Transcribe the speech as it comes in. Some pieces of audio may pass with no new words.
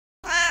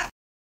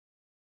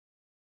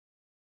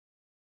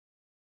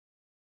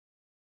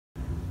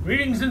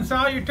Greetings and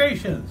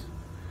salutations.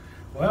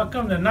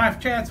 Welcome to Knife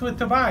Chats with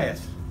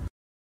Tobias.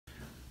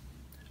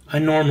 I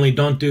normally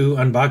don't do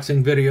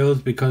unboxing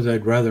videos because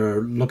I'd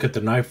rather look at the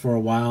knife for a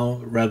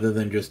while rather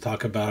than just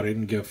talk about it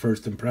and give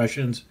first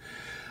impressions.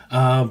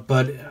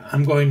 But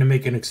I'm going to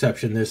make an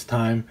exception this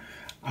time.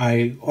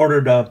 I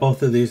ordered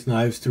both of these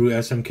knives through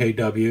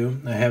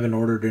SMKW. I haven't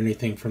ordered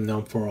anything from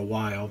them for a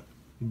while.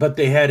 But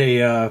they had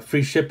a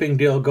free shipping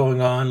deal going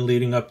on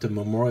leading up to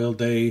Memorial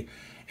Day.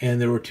 And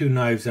there were two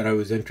knives that I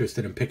was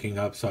interested in picking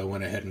up, so I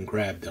went ahead and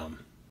grabbed them.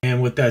 And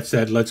with that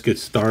said, let's get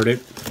started.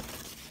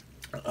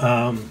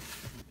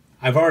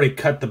 I've already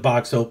cut the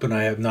box open.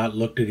 I have not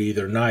looked at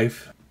either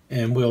knife.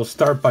 And we'll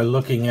start by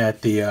looking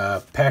at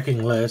the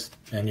packing list.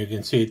 And you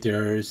can see it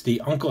there is the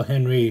Uncle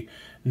Henry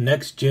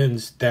Next Gen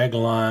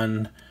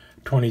Staglon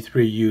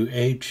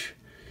 23UH,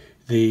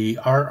 the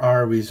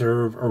RR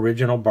Reserve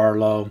Original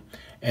Barlow,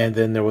 and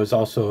then there was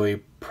also a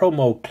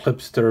promo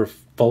Clipster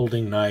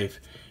folding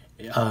knife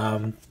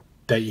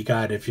that you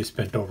got if you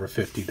spent over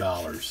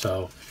 $50.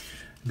 So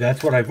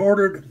that's what I've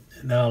ordered.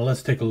 Now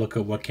let's take a look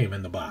at what came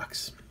in the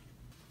box.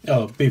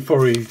 Oh,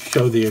 before we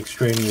show the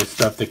extraneous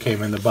stuff that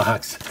came in the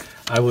box,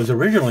 I was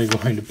originally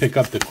going to pick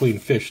up the Queen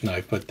Fish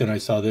knife, but then I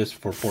saw this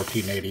for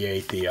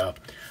 $14.88, the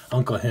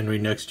Uncle Henry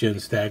Next Gen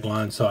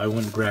Staglon, so I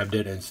went and grabbed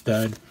it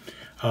instead.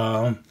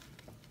 Well,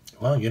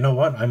 you know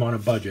what? I'm on a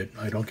budget.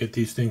 I don't get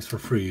these things for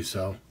free,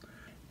 so.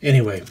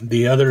 Anyway,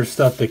 the other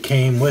stuff that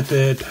came with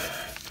it,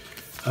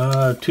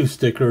 two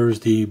stickers,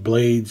 the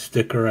Blade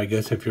sticker. I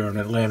guess if you're an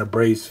Atlanta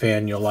Braves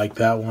fan, you'll like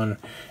that one.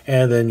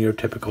 And then your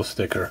typical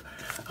sticker.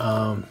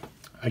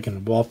 I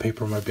can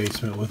wallpaper my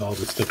basement with all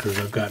the stickers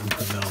I've gotten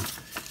from them.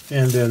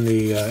 And then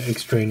the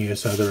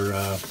extraneous other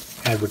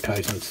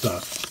advertisement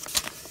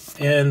stuff.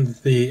 And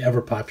the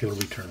ever-popular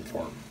return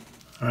form.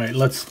 Alright,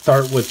 let's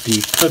start with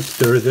the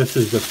Clipster. This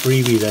is the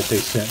freebie that they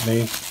sent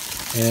me.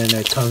 And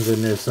it comes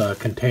in this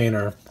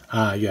container.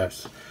 Ah,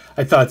 yes.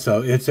 I thought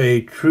so. It's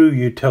a true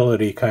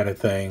utility kind of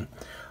thing.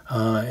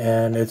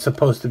 And it's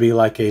supposed to be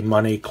like a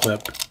money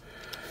clip.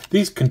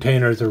 These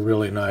containers are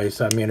really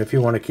nice. I mean, if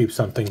you want to keep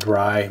something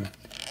dry,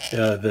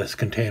 this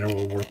container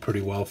will work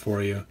pretty well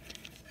for you.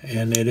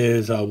 And it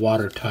is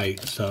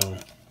watertight, so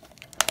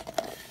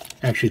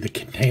actually the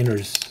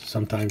container's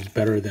sometimes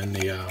better than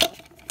the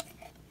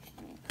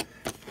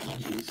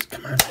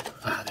come on.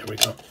 Ah, there we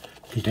go.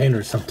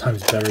 Container's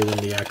sometimes better than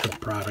the actual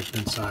product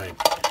inside.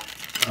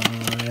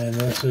 And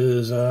this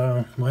is,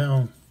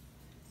 well,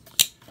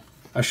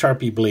 a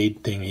Sharpie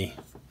blade thingy.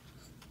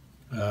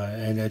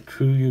 And a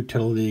true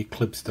utility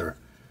Clipster.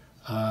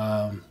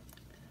 Kind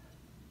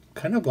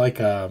of like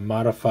a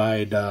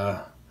modified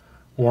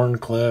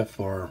Warncliffe,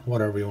 or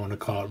whatever you want to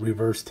call it.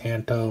 Reverse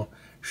Tanto.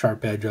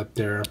 Sharp edge up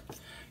there.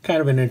 Kind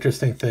of an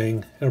interesting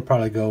thing. It'll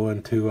probably go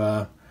into,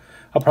 I'll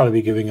probably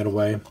be giving it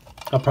away.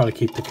 I'll probably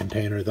keep the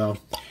container though.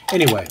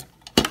 Anyway,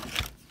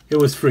 it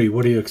was free.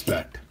 What do you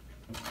expect?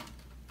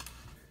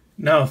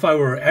 Now, if I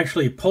were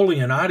actually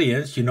polling an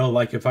audience, you know,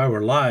 like if I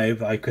were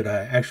live, I could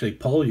actually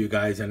poll you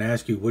guys and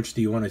ask you which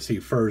do you want to see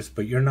first,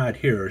 but you're not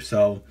here.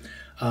 So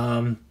what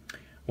I'm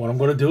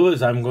going to do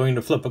is I'm going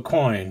to flip a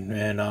coin.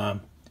 And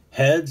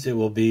heads, it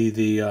will be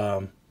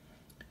the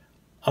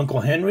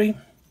Uncle Henry.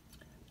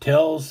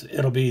 Tails,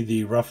 it'll be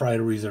the Rough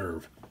Rider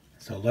Reserve.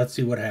 So let's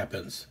see what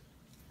happens.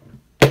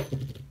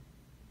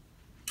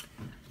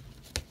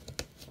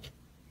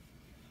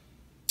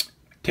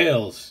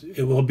 Tails,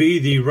 it will be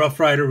the Rough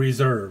Rider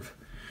Reserve,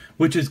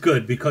 which is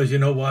good because you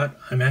know what?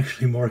 I'm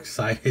actually more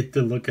excited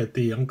to look at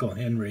the Uncle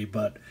Henry,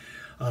 but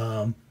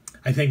I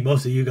think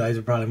most of you guys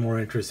are probably more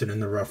interested in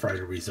the Rough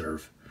Rider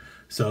Reserve.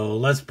 So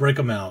let's break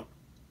them out.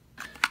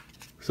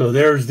 So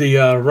there's the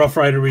Rough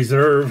Rider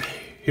Reserve.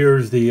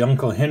 Here's the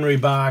Uncle Henry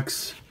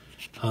box.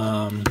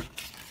 And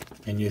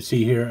you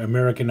see here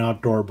American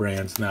Outdoor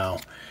Brands now.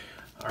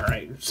 All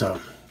right, so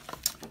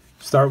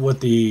start with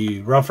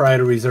the Rough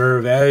Rider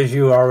Reserve. As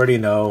you already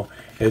know,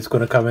 it's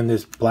going to come in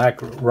this black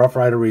Rough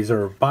Rider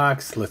Reserve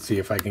box. Let's see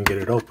if I can get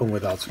it open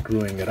without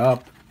screwing it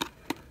up.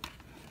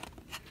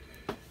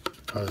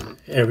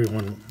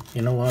 Everyone,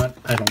 you know what?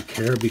 I don't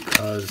care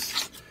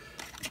because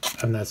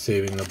I'm not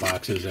saving the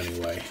boxes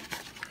anyway.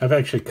 I've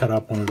actually cut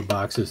up one of the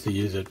boxes to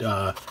use it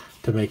to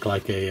make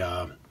like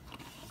a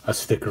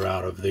sticker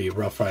out of the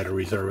Rough Rider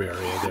Reserve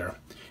area there.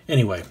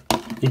 Anyway,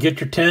 you get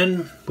your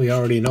 10. We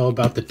already know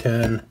about the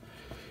 10.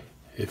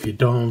 If you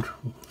don't,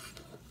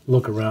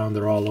 look around.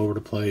 They're all over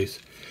the place.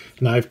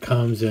 Knife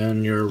comes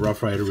in your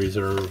Rough Rider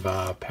Reserve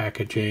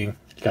packaging.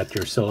 Got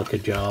your silica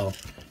gel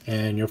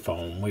and your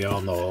foam. We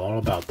all know all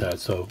about that.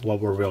 So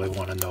what we really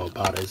want to know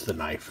about is the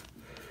knife.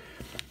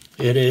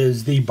 It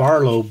is the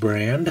Barlow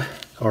brand,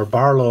 or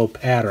Barlow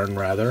pattern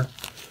rather.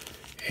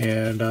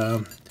 And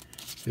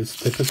it's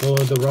typical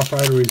of the Rough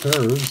Rider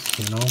Reserves.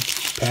 You know,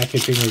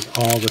 packaging is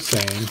all the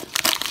same.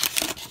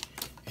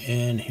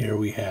 And here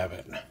we have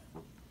it.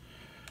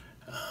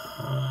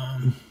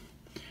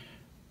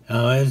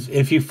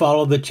 If you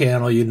follow the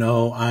channel, you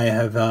know I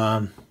have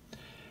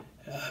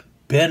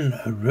been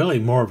really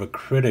more of a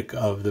critic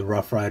of the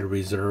Rough Rider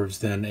Reserves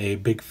than a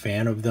big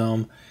fan of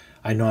them.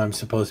 I know I'm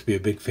supposed to be a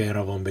big fan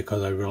of them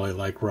because I really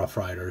like Rough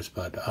Riders,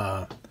 but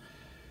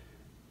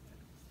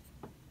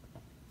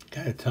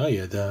gotta tell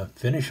you, the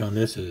finish on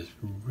this is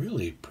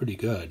really pretty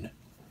good.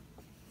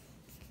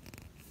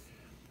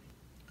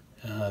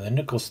 The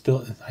nickel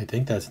still, I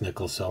think that's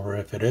nickel silver.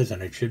 If it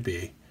isn't, it should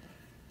be.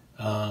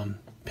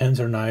 Pins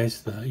are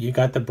nice. You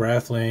got the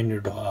brass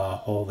lanyard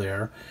hole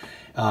there.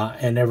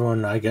 And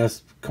everyone, I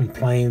guess,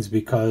 complains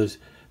because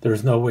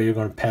there's no way you're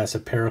going to pass a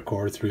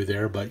paracord through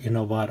there. But you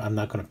know what? I'm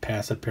not going to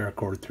pass a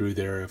paracord through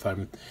there if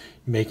I'm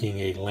making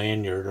a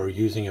lanyard or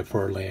using it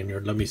for a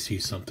lanyard. Let me see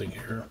something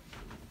here.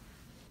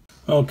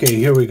 Okay,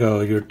 here we go.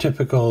 Your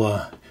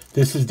typical,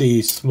 this is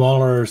the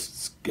smaller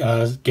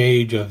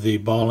gauge of the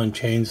ball and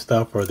chain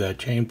stuff, or the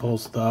chain pull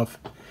stuff.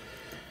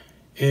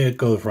 It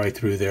goes right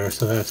through there,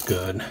 so that's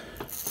good.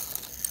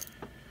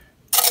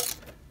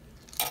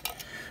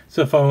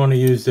 So if I want to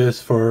use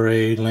this for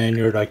a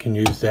lanyard, I can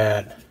use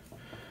that.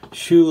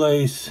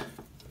 Shoelace.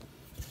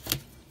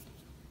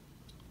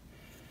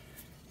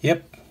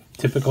 Yep,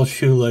 typical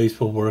shoelace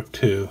will work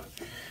too.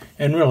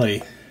 And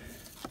really,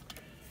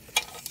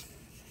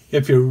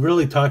 if you're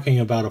really talking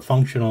about a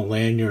functional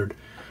lanyard,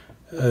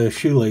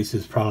 shoelace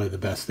is probably the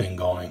best thing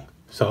going.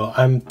 So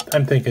I'm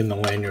thinking the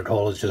lanyard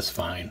hole is just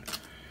fine.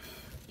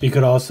 You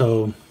could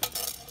also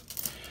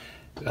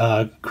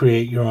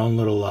create your own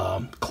little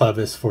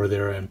clevis for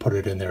there and put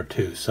it in there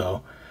too.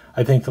 So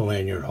I think the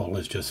lanyard hole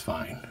is just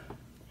fine.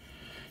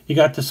 You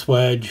got the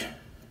swedge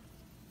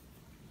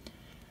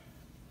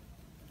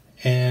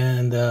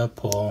and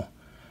pull.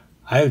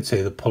 I would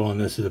say the pull on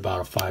this is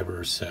about a 5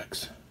 or a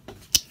 6.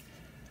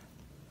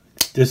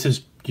 This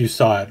is, you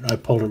saw it, I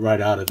pulled it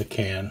right out of the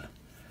can.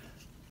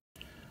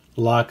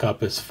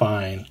 Lockup is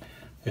fine.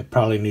 It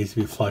probably needs to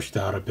be flushed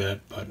out a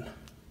bit, but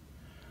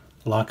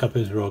lockup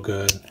is real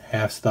good.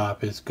 Half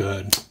stop is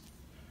good.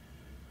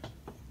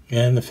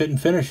 And the fit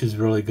and finish is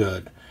really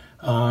good.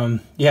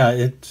 Yeah,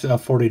 it's a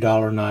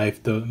 $40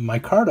 knife. The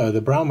micarta,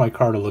 the brown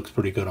micarta looks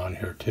pretty good on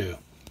here too.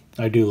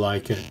 I do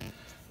like it.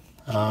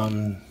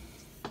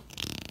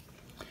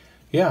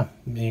 Yeah,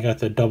 you got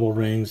the double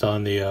rings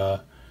on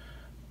the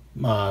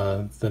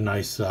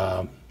nice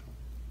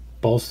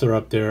bolster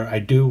up there. I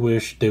do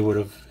wish they would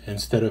have,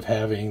 instead of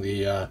having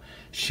the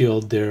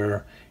shield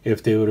there,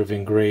 if they would have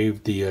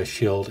engraved the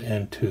shield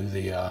into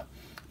the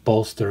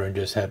bolster and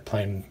just had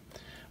plain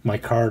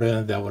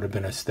micarta, that would have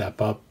been a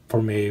step up for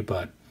me,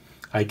 but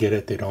I get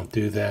it, they don't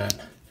do that.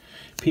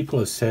 People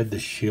have said the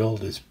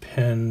shield is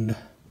pinned,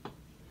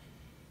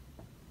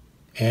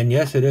 and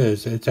yes, it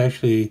is. It's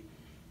actually,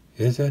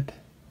 is it?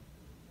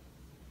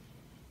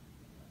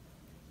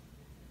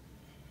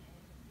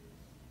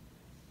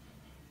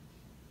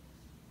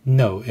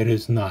 No, it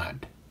is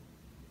not.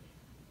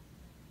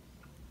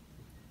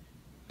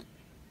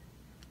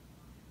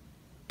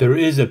 There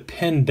is a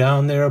pin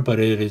down there, but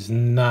it is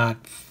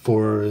not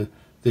for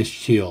the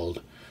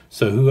shield.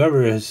 So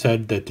whoever has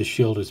said that the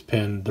shield is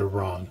pinned, they're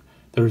wrong.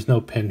 There is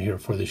no pin here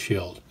for the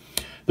shield.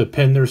 The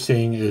pin they're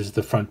seeing is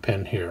the front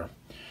pin here.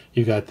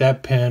 You got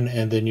that pin,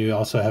 and then you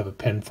also have a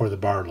pin for the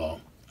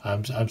Barlow.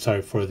 I'm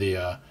sorry, for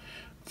the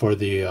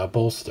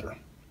bolster.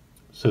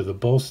 So the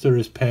bolster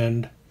is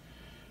pinned.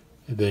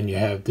 Then you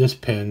have this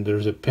pin.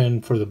 There's a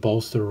pin for the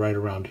bolster right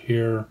around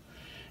here,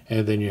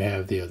 and then you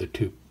have the other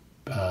two.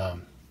 Well,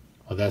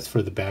 that's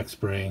for the back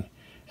spring,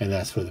 and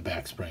that's for the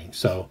back spring.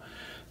 So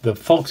the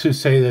folks who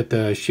say that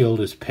the shield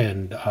is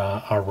pinned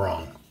are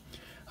wrong.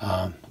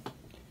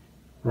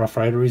 Rough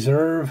Rider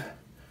Reserve.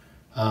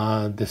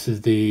 This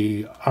is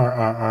the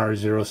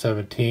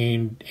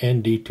RRR017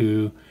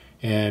 ND2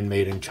 and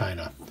made in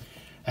China.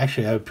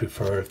 Actually, I would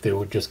prefer if they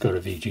would just go to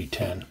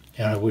VG10,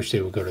 and I wish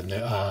they would go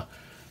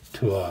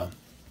to a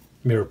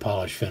mirror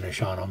polish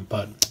finish on them,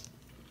 but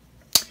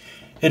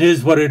it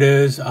is what it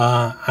is.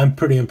 I'm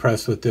pretty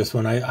impressed with this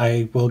one.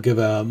 I will give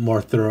a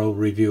more thorough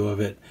review of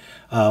it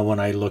when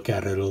I look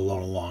at it a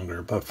little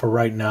longer, but for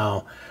right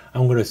now,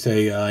 I'm going to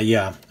say,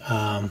 yeah,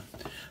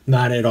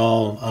 not at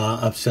all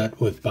upset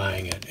with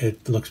buying it.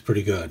 It looks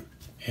pretty good,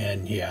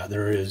 and yeah,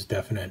 there is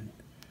definite,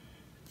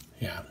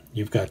 yeah,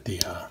 you've got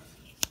the,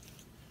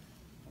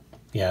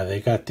 yeah, they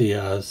got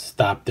the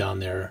stop down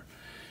there,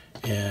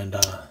 and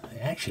the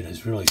action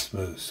is really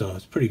smooth, so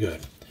it's pretty good.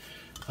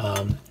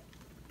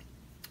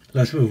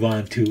 Let's move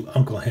on to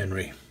Uncle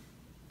Henry.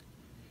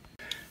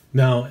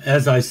 Now,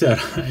 as I said,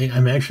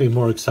 I'm actually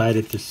more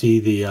excited to see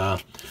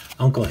the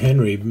Uncle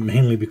Henry,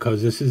 mainly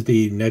because this is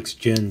the Next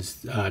Gen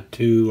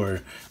 2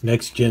 or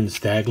Next Gen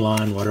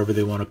Staglon, whatever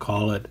they want to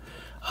call it.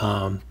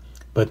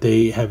 But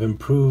they have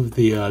improved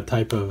the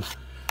type of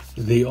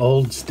the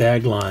old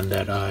Staglon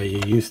that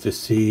you used to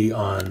see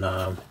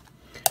on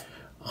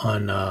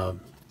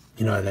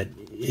you know, that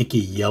icky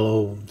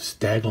yellow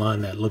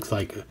Staglon that looks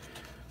like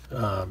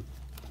a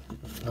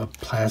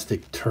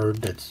plastic turd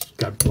that's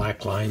got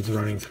black lines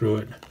running through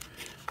it.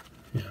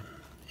 Yeah.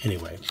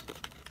 Anyway,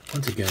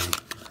 once again,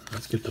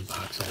 let's get the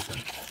box open.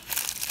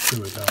 Here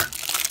we go.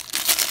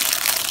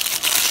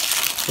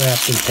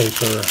 Wrapped in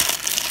paper.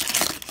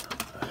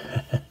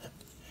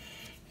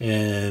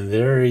 And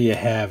there you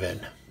have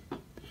it.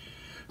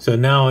 So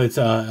now it's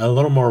a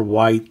little more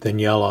white than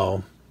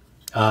yellow.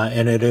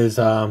 And it is,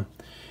 I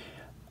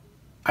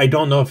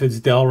don't know if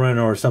it's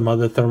Delrin or some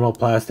other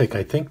thermoplastic.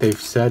 I think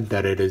they've said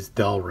that it is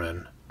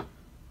Delrin.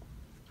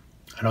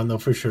 I don't know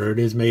for sure. It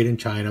is made in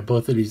China.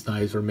 Both of these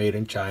knives are made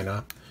in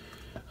China.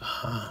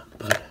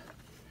 But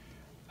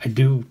I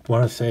do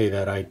want to say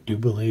that I do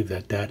believe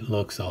that that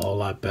looks a whole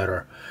lot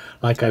better.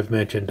 Like I've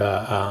mentioned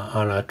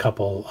on a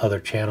couple other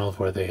channels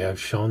where they have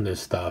shown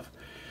this stuff,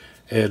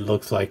 it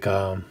looks like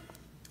a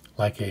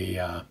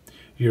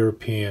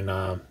European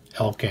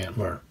elk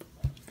antler.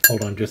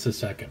 Hold on just a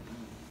second.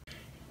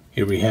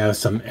 Here we have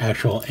some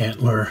actual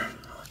antler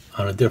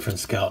on a different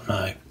Scout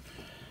knife,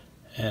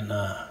 and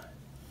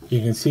you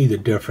can see the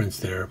difference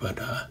there, but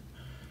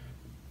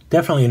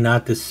definitely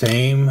not the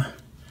same.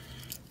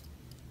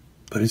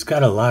 But it's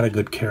got a lot of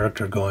good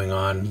character going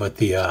on with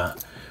the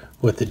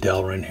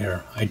Delrin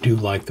here. I do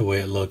like the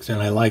way it looks,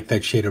 and I like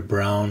that shade of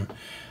brown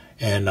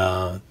and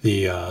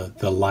the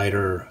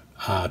lighter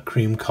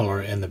cream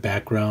color in the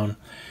background,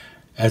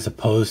 as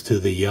opposed to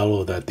the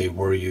yellow that they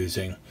were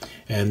using.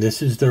 And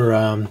this is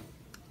their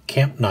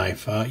camp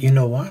knife. You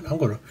know what?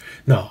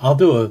 I'll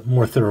do a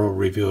more thorough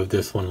review of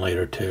this one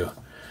later too.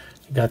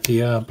 You got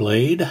the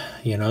blade,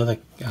 you know,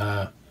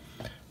 the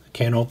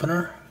can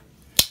opener.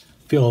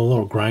 Feel a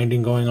little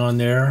grinding going on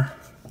there.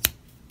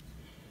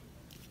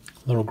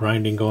 A little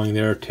grinding going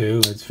there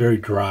too. It's very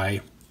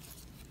dry.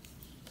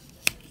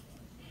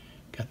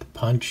 Got the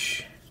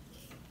punch.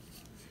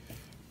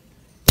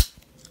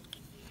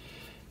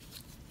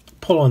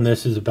 Pull on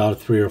this is about a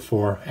 3 or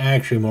 4.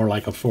 Actually more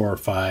like a 4 or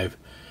 5.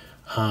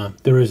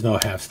 There is no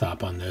half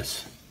stop on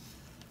this.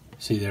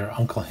 See there,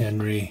 Uncle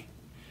Henry.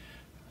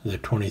 The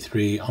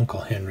 23 Uncle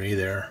Henry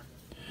there.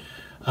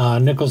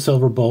 Nickel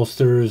silver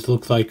bolsters,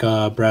 looks like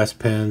brass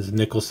pins,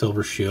 nickel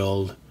silver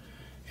shield,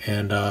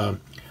 and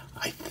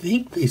I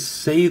think they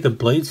say the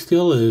blade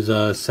steel is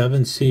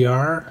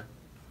 7CR.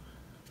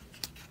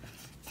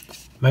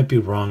 Might be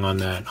wrong on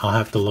that. I'll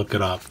have to look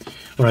it up.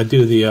 When I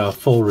do the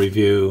full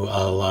review,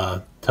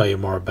 I'll tell you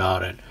more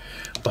about it.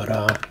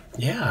 But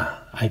yeah,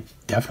 I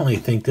definitely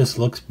think this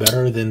looks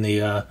better than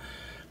the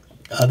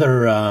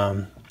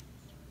other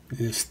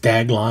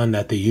Staglon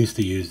that they used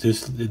to use.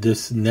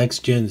 This next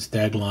gen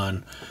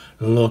Staglon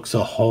looks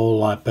a whole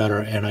lot better,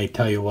 and I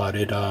tell you what,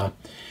 it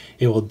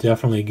will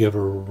definitely give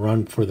a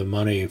run for the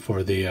money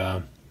for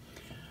the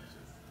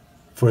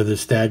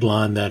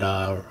Staglon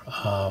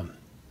that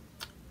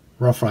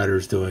Rough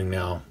Rider's doing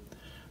now.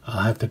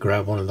 I'll have to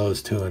grab one of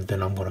those too, and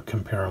then I'm going to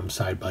compare them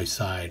side by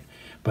side.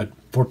 But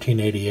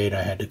 1488,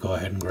 I had to go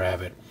ahead and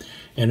grab it.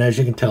 And as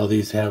you can tell,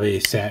 these have a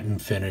satin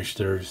finish.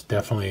 There's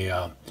definitely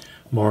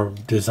more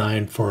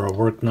designed for a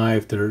work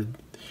knife. They're,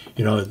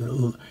 you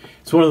know,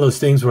 it's one of those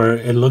things where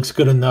it looks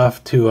good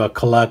enough to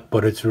collect,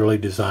 but it's really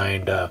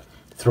designed to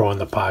throw in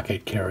the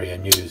pocket, carry,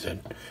 and use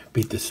it.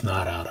 Beat the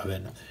snot out of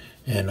it.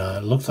 And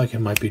it looks like it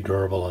might be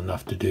durable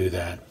enough to do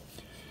that.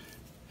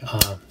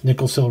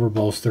 Nickel silver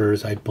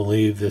bolsters. I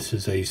believe this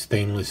is a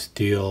stainless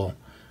steel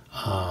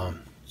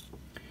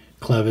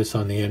clevis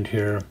on the end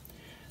here.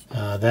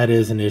 That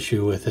is an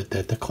issue with it,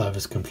 that the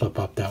clevis can flip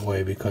up that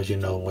way, because you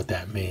know what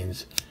that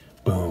means.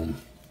 Boom.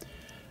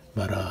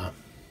 But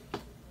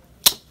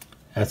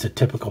that's a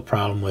typical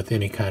problem with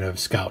any kind of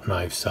Scout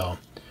knife. So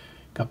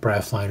got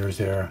brass liners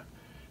there.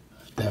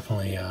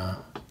 Definitely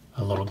a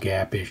little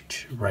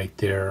gapish right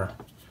there.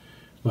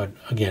 But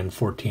again,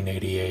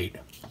 1488. You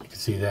can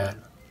see that.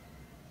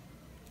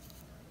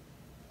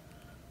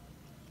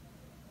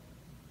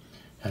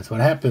 That's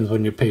what happens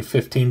when you pay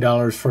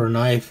 $15 for a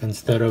knife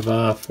instead of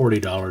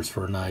 $40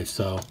 for a knife.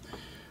 So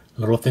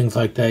little things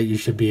like that you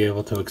should be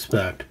able to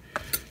expect.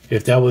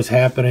 If that was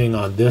happening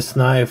on this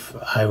knife,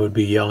 I would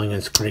be yelling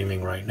and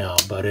screaming right now,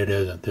 but it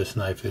isn't. This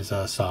knife is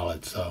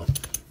solid. So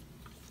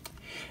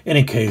in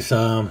any case,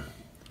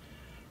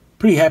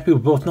 pretty happy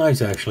with both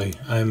knives, actually.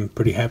 I'm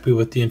pretty happy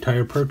with the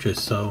entire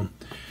purchase. So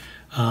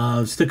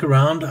stick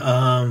around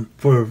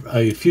for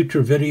a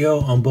future video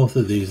on both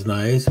of these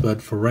knives,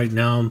 but for right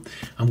now,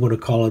 I'm going to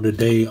call it a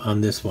day on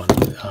this one.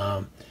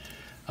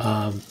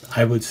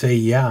 I would say,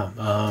 yeah,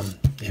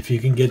 if you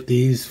can get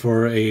these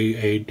for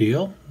a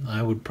deal,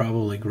 I would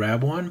probably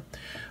grab one.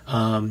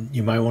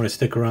 You might want to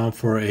stick around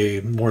for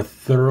a more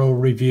thorough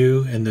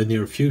review in the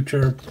near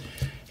future.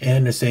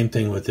 And the same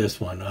thing with this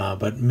one.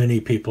 But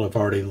many people have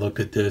already looked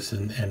at this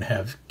and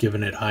have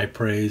given it high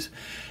praise.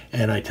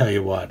 And I tell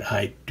you what,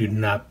 I do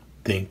not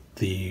think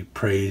the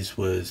praise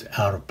was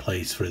out of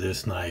place for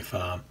this knife.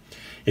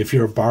 If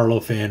you're a Barlow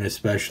fan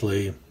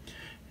especially,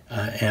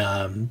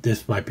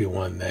 this might be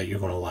one that you're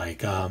going to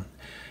like.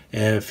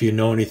 If you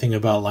know anything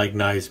about like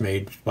knives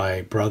made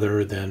by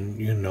Brother, then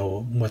you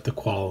know what the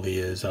quality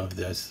is of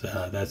this.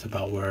 That's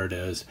about where it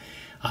is.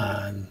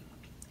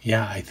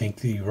 Yeah, I think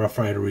the Rough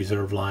Rider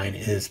Reserve line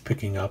is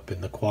picking up in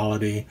the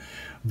quality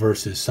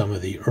versus some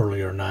of the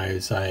earlier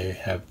knives I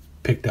have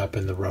picked up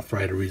in the Rough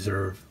Rider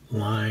Reserve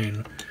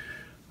line.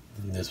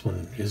 And this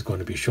one is going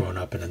to be showing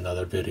up in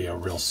another video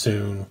real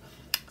soon.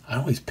 I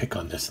always pick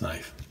on this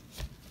knife.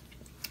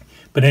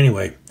 But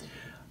anyway,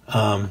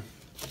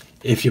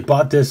 If you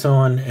bought this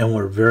one and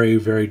were very,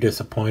 very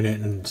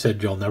disappointed and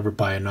said you'll never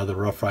buy another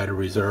Rough Rider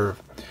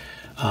Reserve,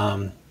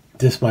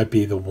 this might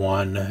be the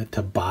one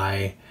to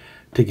buy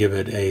to give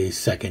it a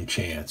second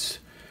chance.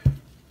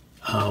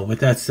 With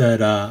that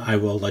said, I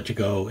will let you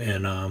go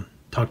and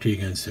talk to you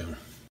again soon.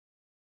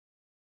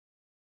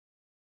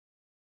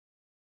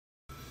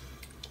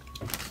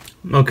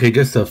 Okay,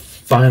 just a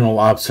final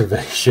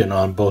observation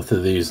on both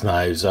of these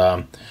knives,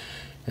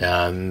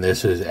 and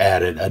this is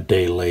added a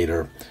day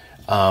later.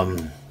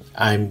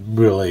 I'm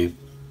really,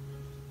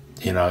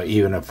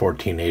 even at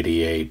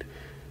 1488,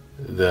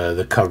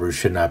 the cover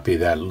should not be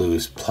that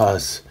loose.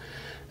 Plus,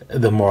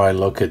 the more I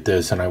look at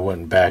this, and I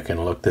went back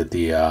and looked at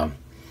the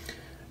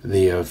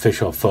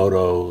official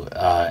photo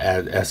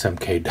at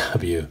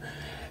SMKW,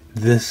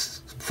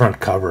 this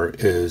front cover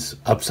is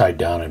upside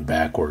down and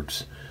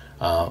backwards.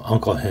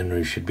 Uncle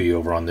Henry should be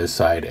over on this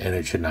side, and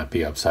it should not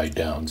be upside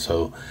down.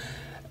 So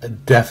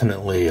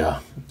definitely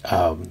a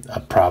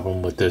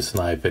problem with this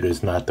knife. It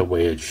is not the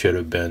way it should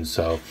have been.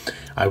 So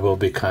I will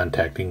be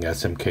contacting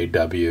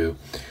SMKW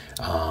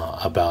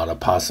about a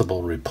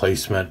possible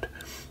replacement.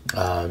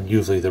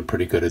 Usually they're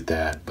pretty good at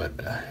that, but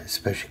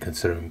especially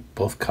considering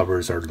both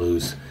covers are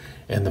loose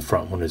and the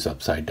front one is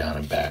upside down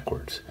and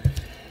backwards.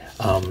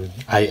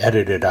 I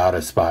edited out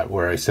a spot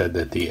where I said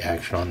that the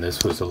action on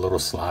this was a little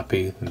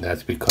sloppy, and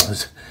that's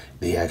because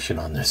the action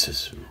on this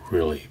is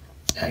really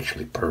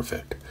actually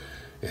perfect.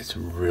 It's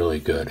really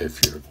good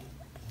if you're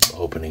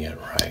opening it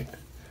right.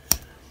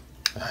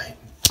 I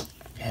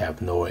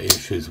have no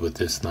issues with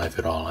this knife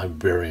at all. I'm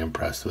very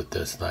impressed with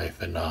this knife,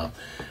 and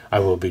I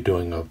will be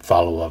doing a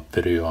follow-up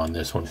video on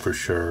this one for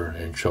sure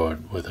and show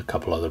it with a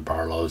couple other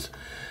Barlows.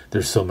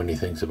 There's so many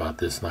things about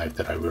this knife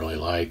that I really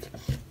like,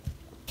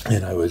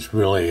 and I was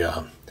really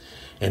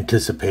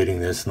anticipating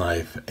this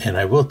knife. And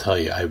I will tell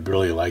you, I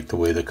really like the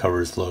way the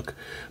covers look,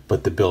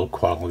 but the build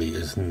quality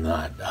is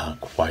not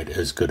quite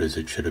as good as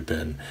it should have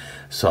been.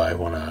 So I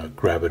want to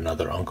grab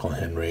another Uncle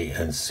Henry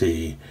and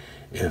see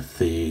if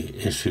the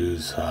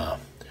issues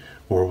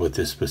were with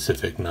this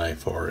specific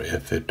knife, or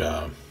if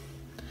the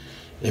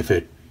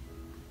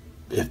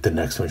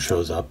next one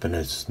shows up and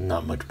it's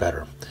not much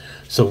better.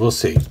 So we'll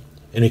see.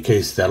 In any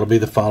case, that'll be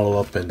the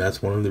follow-up, and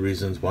that's one of the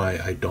reasons why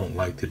I don't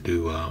like to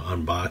do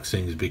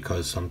unboxings,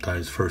 because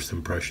sometimes first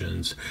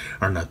impressions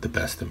are not the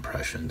best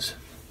impressions.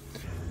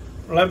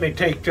 Let me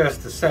take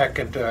just a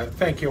second to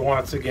thank you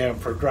once again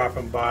for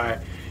dropping by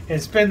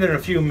and spending a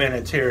few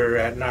minutes here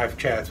at Knife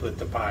Chats with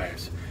the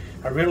Pious.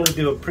 I really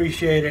do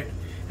appreciate it,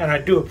 and I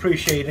do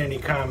appreciate any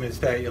comments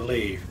that you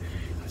leave.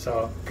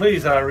 So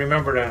please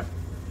remember to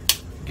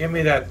give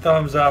me that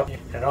thumbs up,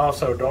 and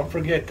also don't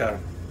forget to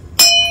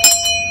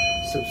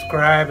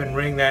subscribe and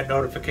ring that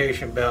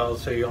notification bell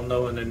so you'll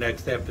know when the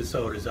next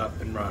episode is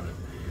up and running.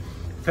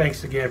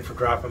 Thanks again for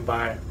dropping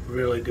by.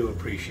 Really do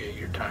appreciate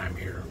your time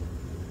here.